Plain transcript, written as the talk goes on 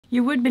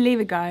You would believe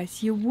it,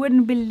 guys. You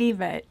wouldn't believe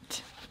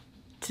it.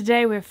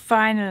 Today we're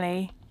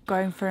finally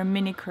going for a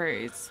mini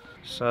cruise.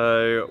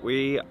 So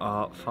we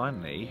are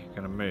finally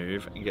going to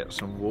move and get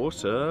some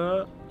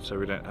water so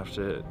we don't have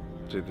to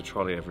do the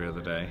trolley every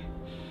other day,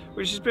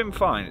 which has been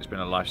fine. It's been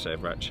a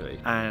lifesaver actually.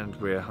 And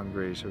we're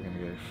hungry, so we're going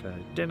to go for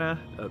dinner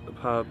at the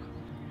pub.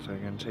 So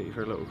I'm going to take you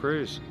for a little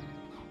cruise.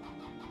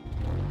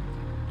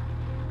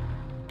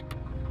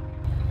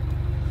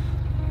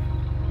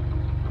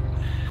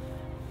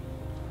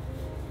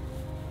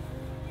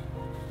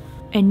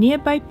 A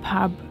nearby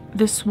pub,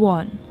 the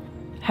Swan,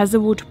 has a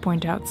water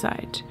point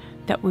outside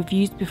that we've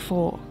used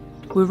before.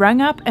 We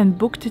rang up and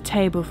booked a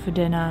table for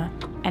dinner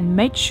and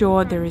made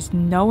sure there is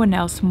no one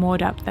else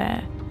moored up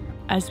there,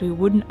 as we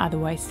wouldn't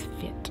otherwise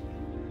fit.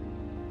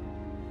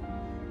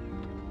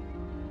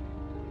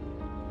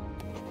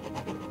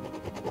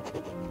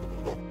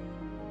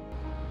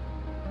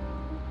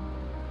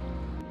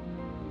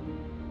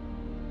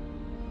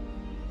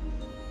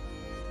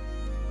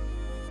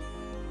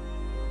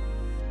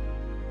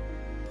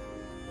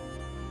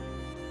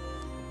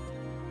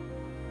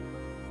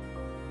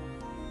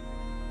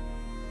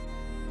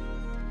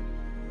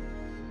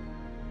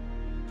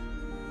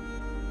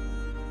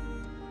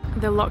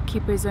 The lock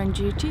keeper is on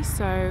duty,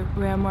 so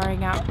we're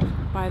mooring up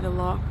by the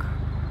lock,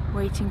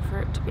 waiting for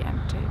it to be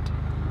emptied.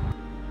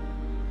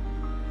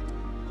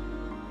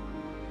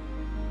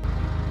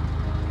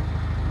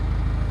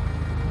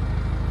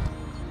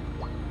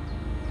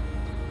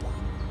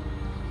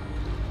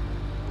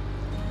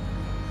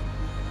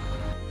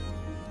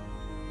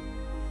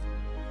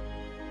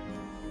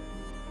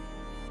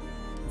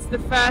 It's the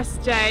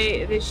first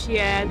day this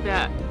year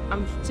that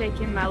I'm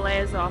taking my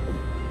layers off,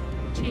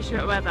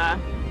 t-shirt weather,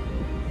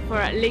 for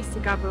at least a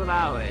couple of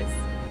hours.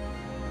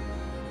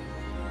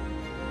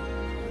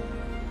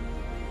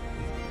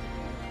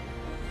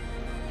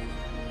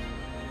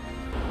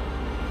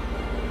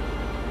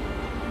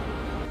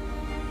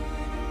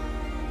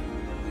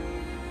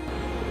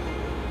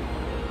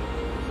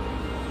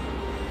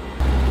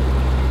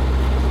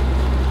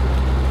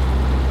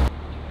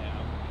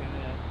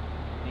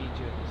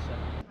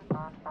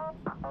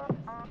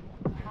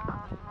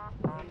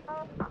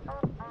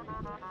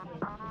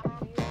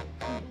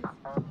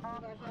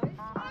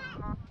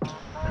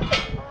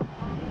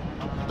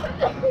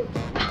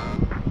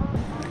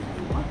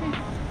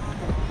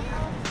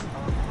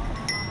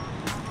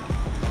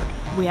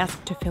 We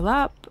asked to fill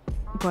up,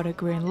 got a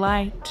green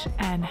light,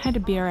 and had a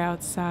beer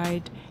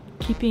outside,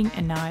 keeping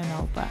an eye on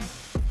Alba.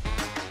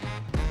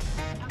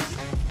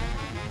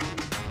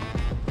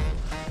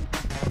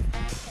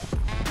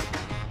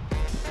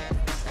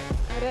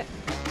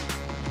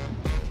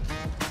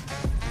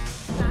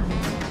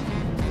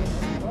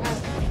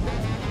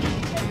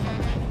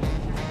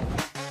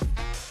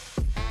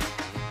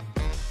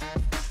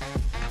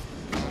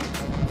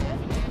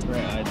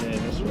 Great idea,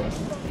 this one.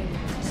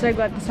 So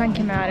glad the sun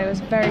came out. It was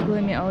very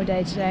gloomy all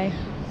day today.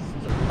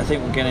 I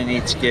think we're going to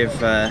need to give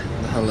the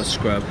hull a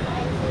scrub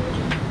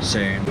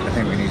soon. I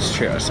think we need to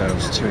treat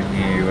ourselves to a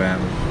new,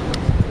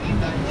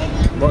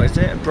 what is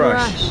it? A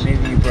brush. We need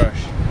a new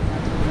brush.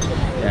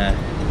 Yeah.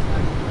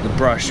 The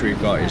brush we've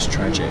got is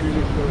tragic,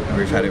 and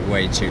we've had it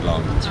way too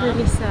long. It's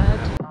really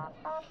sad.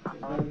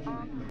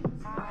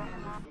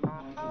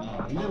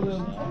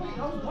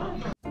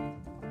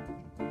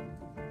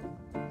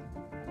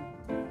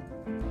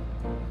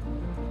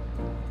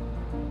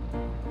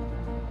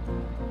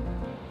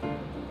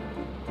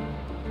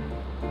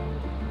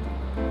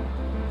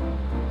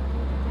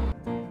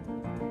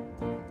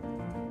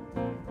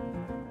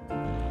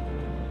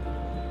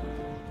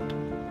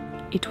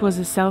 It was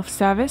a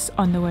self-service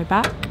on the way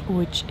back,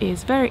 which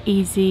is very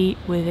easy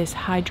with these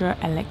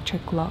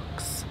hydroelectric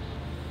locks.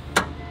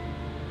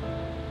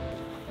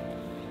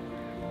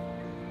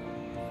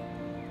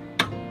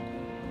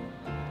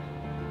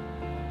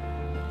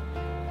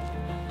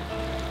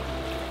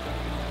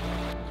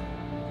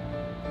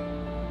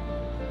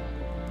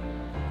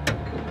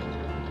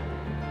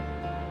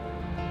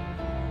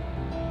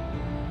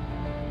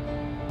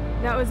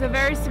 That was a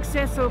very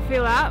successful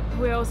fill up.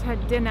 We also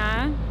had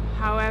dinner,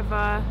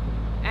 however,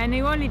 and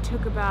it only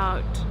took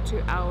about 2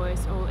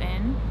 hours all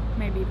in,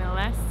 maybe even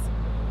less.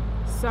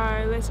 So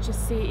let's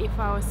just see if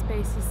our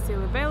space is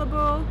still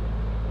available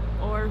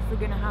or if we're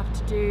gonna have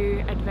to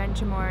do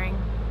adventure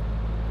mooring.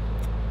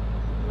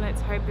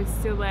 Let's hope it's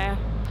still there.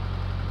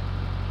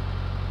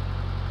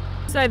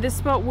 So the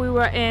spot we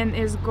were in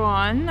is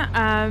gone,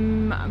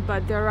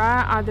 but there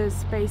are other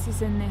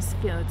spaces in this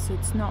field, so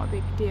it's not a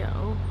big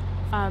deal.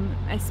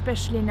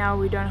 Especially now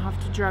we don't have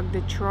to drag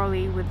the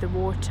trolley with the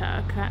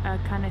water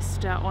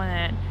canister on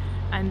it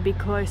and be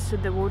close to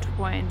the water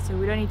point, so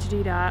we don't need to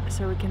do that,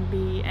 so we can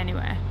be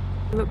anywhere.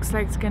 Looks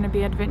like it's gonna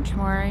be adventure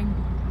mooring.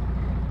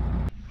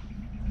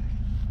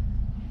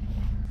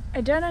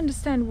 I don't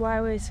understand why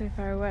we're so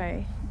far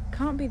away. It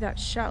can't be that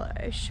shallow,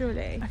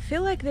 surely. I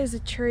feel like there's a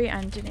tree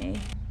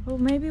underneath. Well,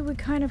 maybe we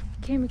kind of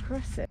came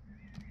across it.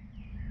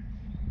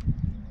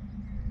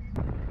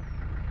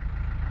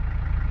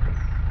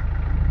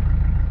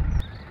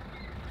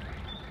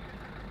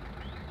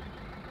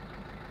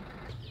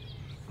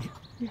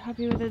 You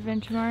happy with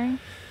adventure mooring?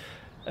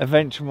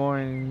 Adventure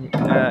mooring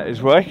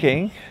is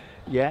working.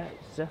 Yeah,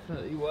 it's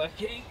definitely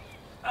working.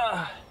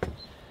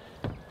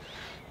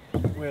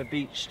 We're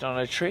beached on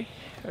a tree,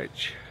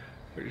 which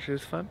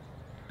is fun.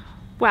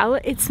 Well,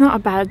 it's not a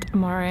bad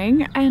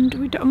mooring and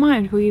we don't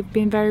mind. We've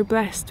been very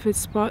blessed with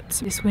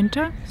spots this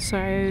winter,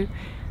 so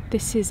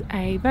this is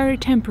a very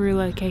temporary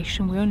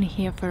location. We're only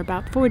here for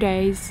about 4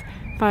 days,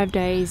 5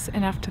 days,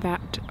 and after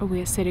that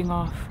we're setting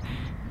off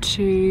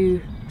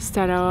to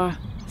start our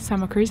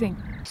summer cruising.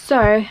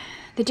 So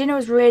the dinner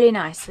was really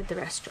nice at the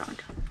restaurant,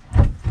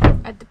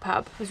 at the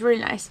pub. It was really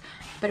nice,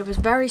 but it was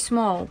very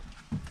small,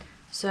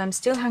 so I'm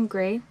still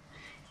hungry,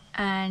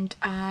 and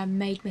I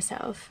made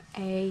myself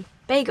a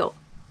bagel.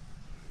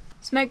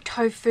 Smoked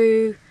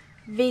tofu,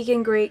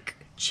 vegan Greek,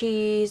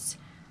 cheese,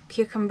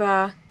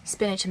 cucumber,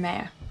 spinach and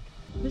mayo.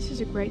 This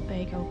is a great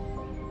bagel.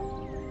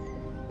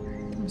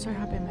 I'm so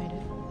happy I made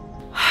it.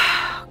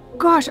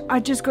 Gosh, I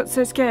just got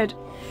so scared.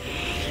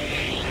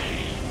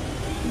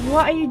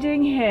 What are you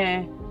doing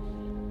here?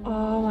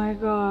 Oh my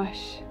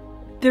gosh.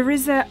 There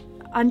is a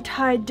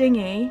untied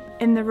dinghy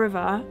in the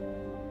river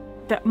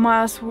that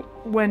Miles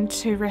went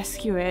to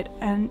rescue it,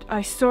 and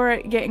I saw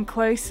it getting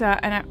closer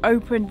and I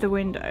opened the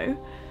window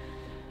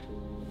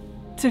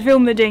to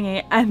film the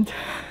dinghy, and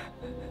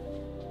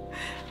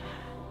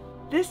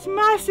this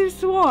massive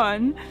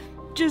swan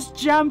just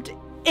jumped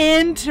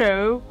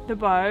into the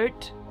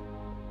boat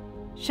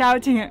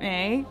shouting at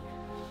me.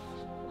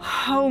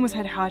 I almost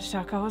had a heart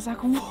attack. I was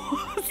like,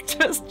 what's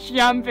just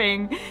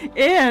jumping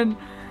in?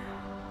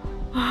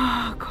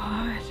 Oh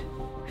god.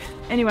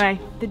 Anyway,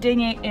 the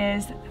dinghy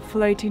is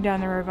floating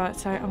down the river,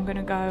 so I'm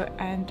gonna go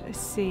and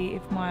see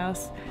if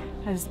Miles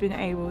has been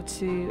able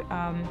to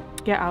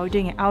get our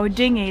dinghy. Our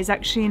dinghy is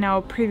actually in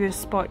our previous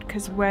spot,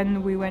 because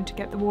when we went to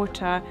get the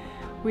water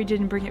we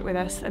didn't bring it with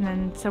us, and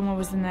then someone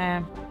was in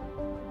there.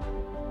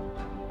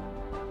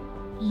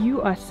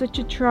 You are such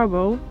a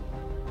trouble.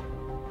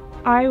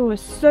 I was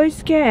so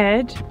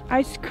scared.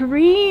 I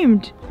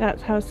screamed.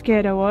 That's how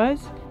scared I was.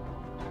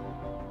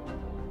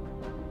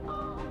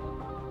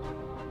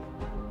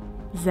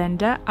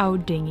 Zenda, our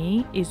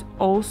dinghy, is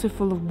also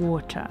full of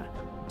water,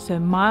 so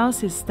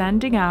Miles is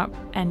standing up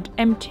and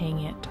emptying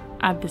it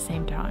at the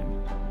same time.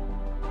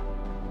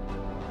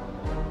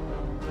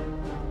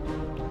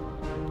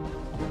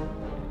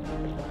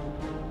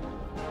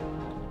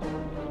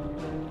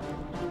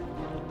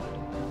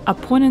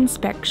 Upon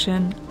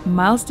inspection,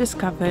 Miles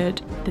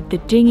discovered that the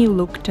dinghy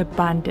looked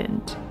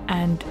abandoned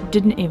and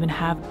didn't even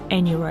have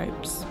any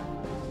ropes.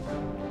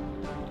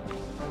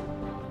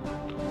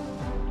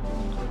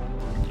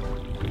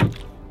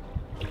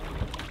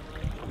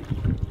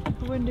 I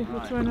wonder if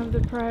it's one of the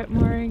private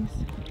moorings.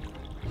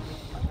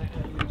 I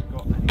don't know if it's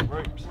got any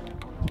ropes.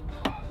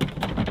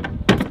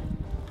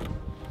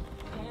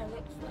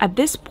 At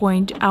this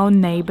point, our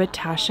neighbour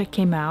Tasha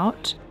came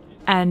out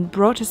and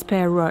brought a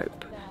spare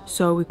rope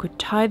so we could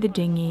tie the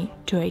dinghy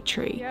to a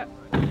tree. Yep.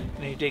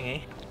 New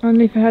dinghy.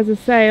 Only if it has a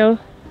sail.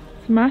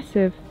 It's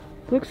massive.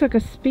 Looks like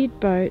a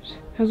speedboat.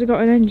 Has it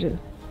got an engine?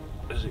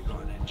 Has it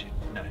got an engine?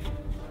 No.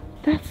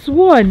 That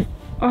swan!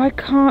 I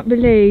can't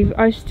believe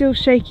I'm still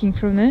shaking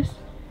from this.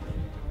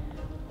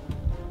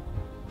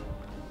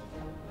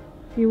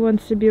 He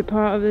wants to be a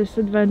part of this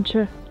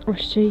adventure, or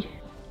she.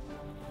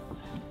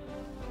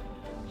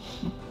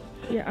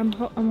 Yeah, I'm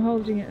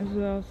holding it as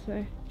well,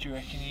 so. Do you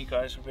reckon you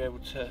guys will be able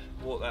to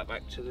walk that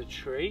back to the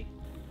tree?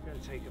 We're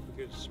going to take up a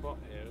good spot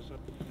here as well.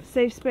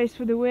 Safe space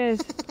for the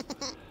whiz.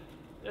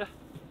 Yeah.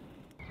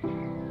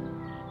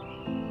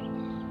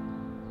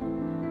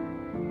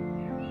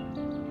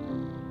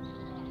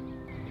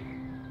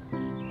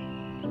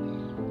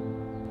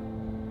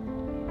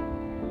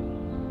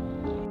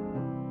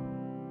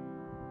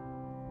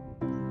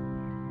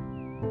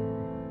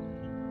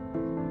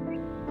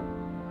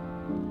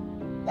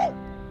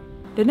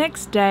 The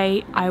next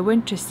day, I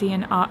went to see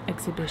an art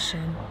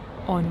exhibition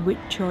on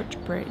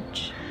Whitchurch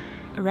Bridge,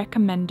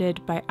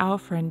 recommended by our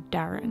friend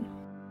Darren.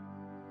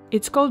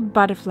 It's called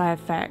Butterfly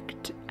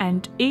Effect,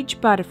 and each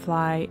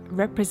butterfly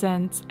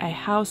represents a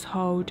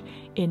household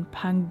in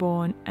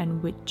Pangbourne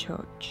and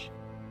Whitchurch.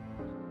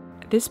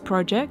 This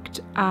project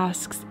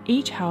asks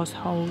each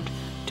household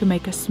to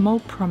make a small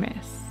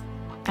promise,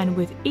 and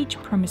with each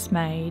promise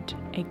made,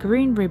 a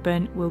green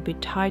ribbon will be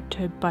tied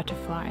to a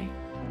butterfly,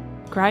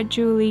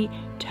 gradually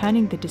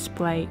turning the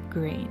display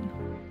green.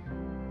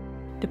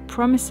 The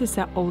promises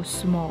are all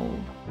small,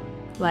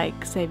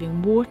 like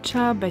saving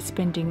water by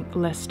spending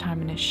less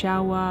time in a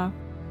shower,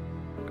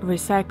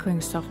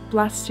 recycling soft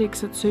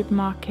plastics at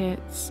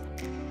supermarkets,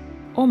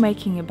 or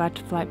making a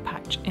butterfly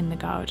patch in the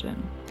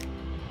garden.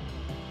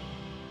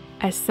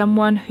 As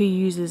someone who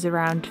uses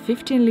around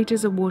 15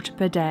 litres of water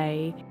per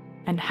day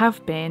and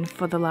have been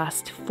for the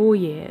last 4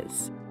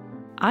 years,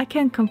 I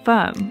can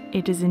confirm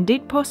it is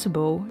indeed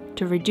possible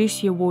to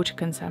reduce your water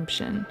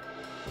consumption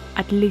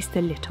at least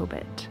a little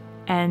bit,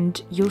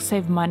 and you'll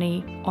save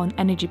money on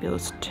energy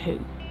bills too.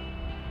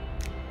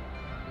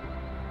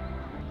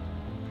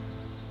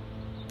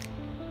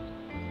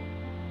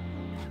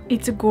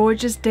 It's a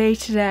gorgeous day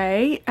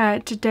today.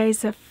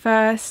 Today's the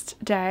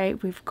first day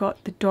we've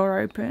got the door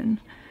open.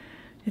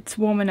 It's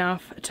warm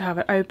enough to have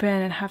it open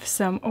and have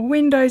some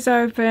windows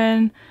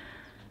open.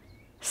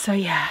 So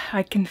yeah,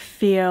 I can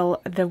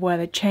feel the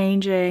weather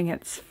changing.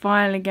 It's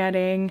finally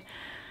getting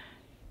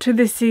to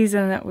the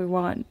season that we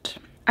want.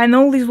 And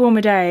all these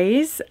warmer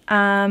days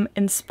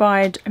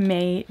inspired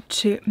me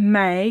to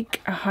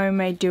make a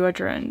homemade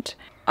deodorant.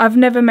 I've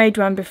never made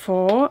one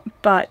before,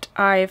 but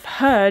I've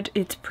heard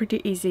it's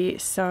pretty easy,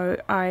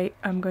 so I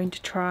am going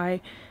to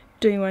try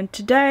doing one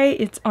today.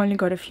 It's only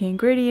got a few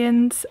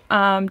ingredients,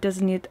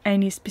 doesn't need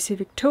any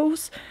specific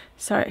tools,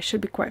 so it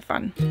should be quite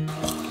fun.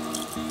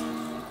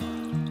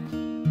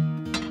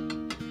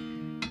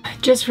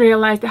 Just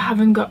realized I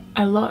haven't got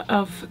a lot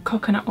of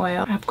coconut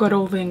oil. I've got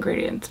all the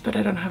ingredients, but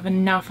I don't have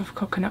enough of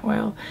coconut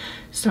oil.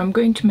 So I'm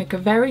going to make a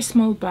very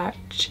small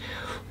batch,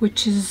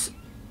 which is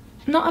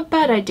not a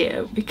bad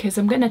idea because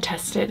I'm going to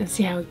test it and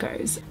see how it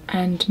goes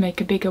and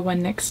make a bigger one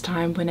next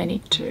time when I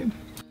need to.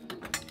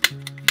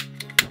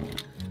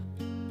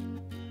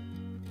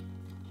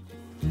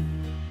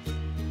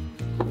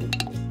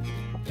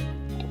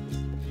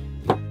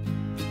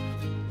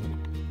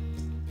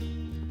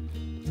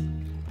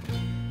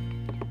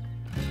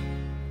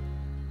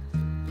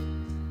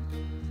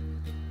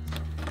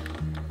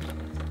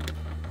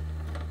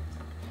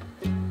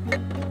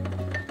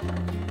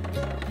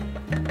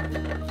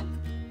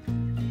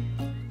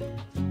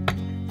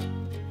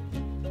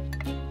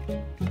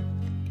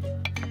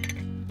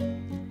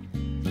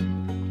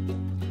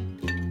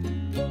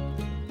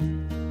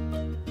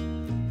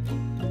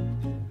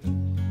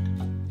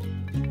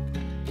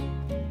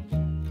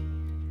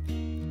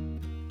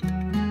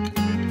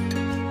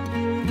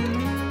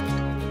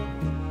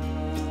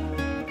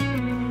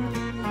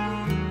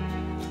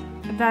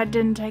 That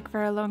didn't take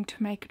very long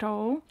to make it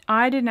all.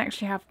 I didn't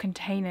actually have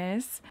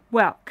containers.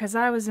 Well, because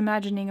I was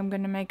imagining I'm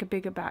going to make a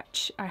bigger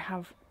batch. I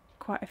have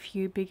quite a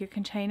few bigger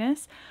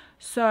containers.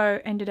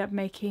 So ended up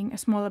making a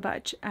smaller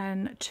batch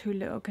and 2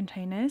 little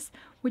containers,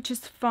 which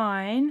is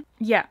fine.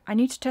 Yeah, I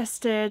need to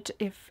test it.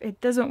 If it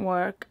doesn't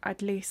work,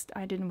 at least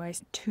I didn't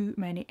waste too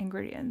many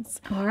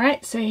ingredients.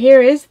 Alright, so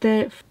here is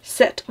the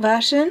set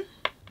version.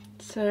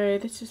 So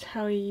this is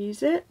how you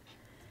use it.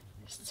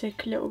 Just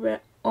take a little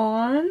bit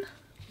on.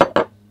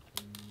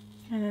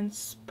 And then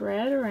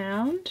spread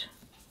around.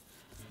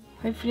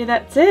 Hopefully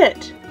that's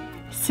it.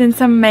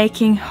 Since I'm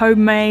making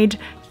homemade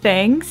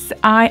things,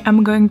 I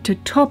am going to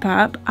top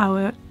up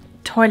our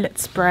toilet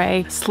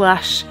spray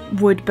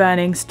 / wood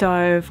burning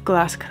stove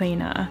glass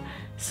cleaner.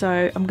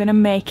 So I'm gonna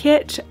make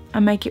it. I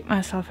make it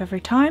myself every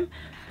time.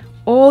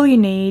 All you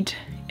need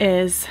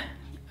is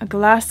a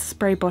glass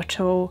spray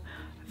bottle,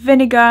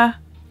 vinegar,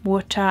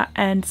 water,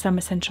 and some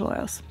essential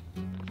oils.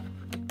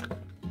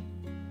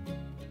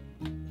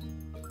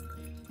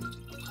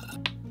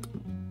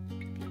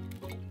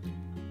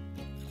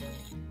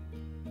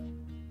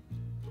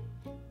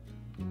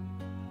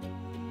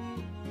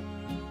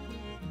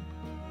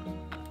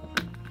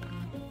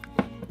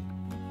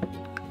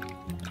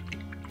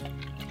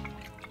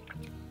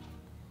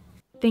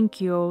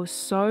 Thank you all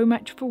so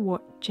much for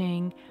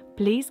watching.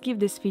 Please give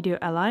this video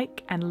a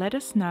like and let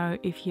us know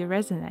if you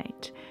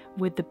resonate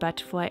with the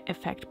Butterfly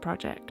Effect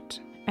project.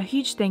 A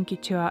huge thank you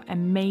to our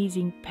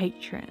amazing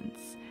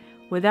patrons.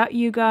 Without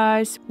you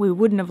guys, we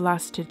wouldn't have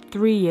lasted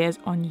 3 years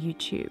on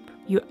YouTube.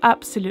 You're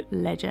absolute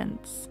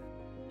legends.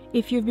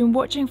 If you've been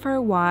watching for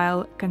a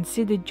while,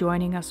 consider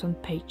joining us on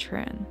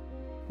Patreon,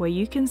 where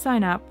you can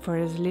sign up for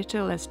as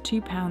little as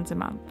 £2 a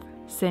month.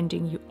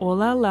 Sending you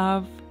all our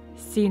love.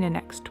 See you in the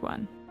next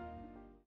one.